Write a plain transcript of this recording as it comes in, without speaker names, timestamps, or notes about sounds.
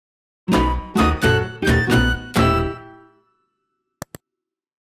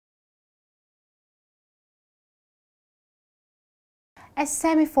A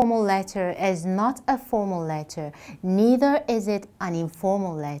semi-formal letter is not a formal letter, neither is it an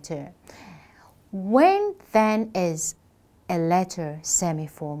informal letter. When then is a letter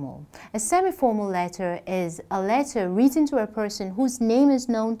semi-formal? A semi-formal letter is a letter written to a person whose name is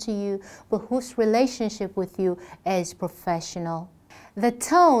known to you but whose relationship with you is professional. The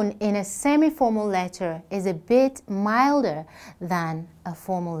tone in a semi-formal letter is a bit milder than a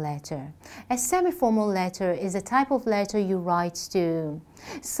formal letter. A semi-formal letter is a type of letter you write to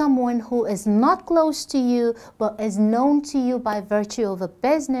someone who is not close to you but is known to you by virtue of a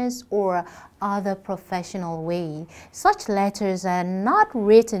business or other professional way. Such letters are not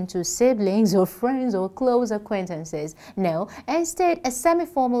written to siblings or friends or close acquaintances. No, instead a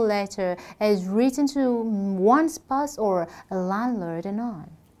semi-formal letter is written to one's boss or a landlord and on.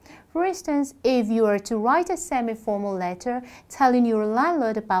 For instance, if you are to write a semi-formal letter telling your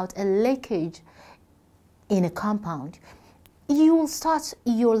landlord about a leakage in a compound, you will start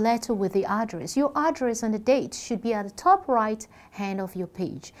your letter with the address. Your address and the date should be at the top right hand of your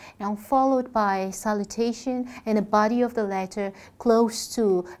page, now followed by salutation and the body of the letter close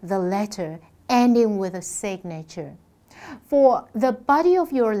to the letter, ending with a signature. For the body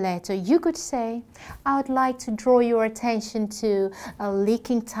of your letter, you could say, I would like to draw your attention to a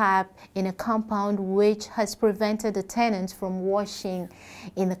leaking tap in a compound which has prevented the tenants from washing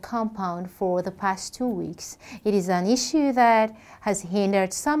in the compound for the past 2 weeks. It is an issue that has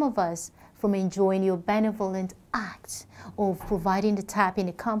hindered some of us from enjoying your benevolent act of providing the tap in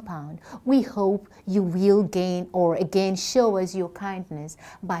the compound. We hope you will again show us your kindness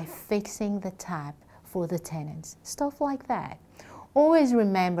by fixing the tap for the tenants. Stuff like that. Always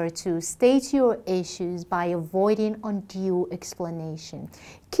remember to state your issues by avoiding undue explanation.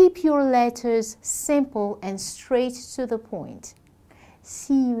 Keep your letters simple and straight to the point.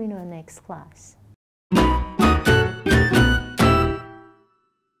 See you in our next class.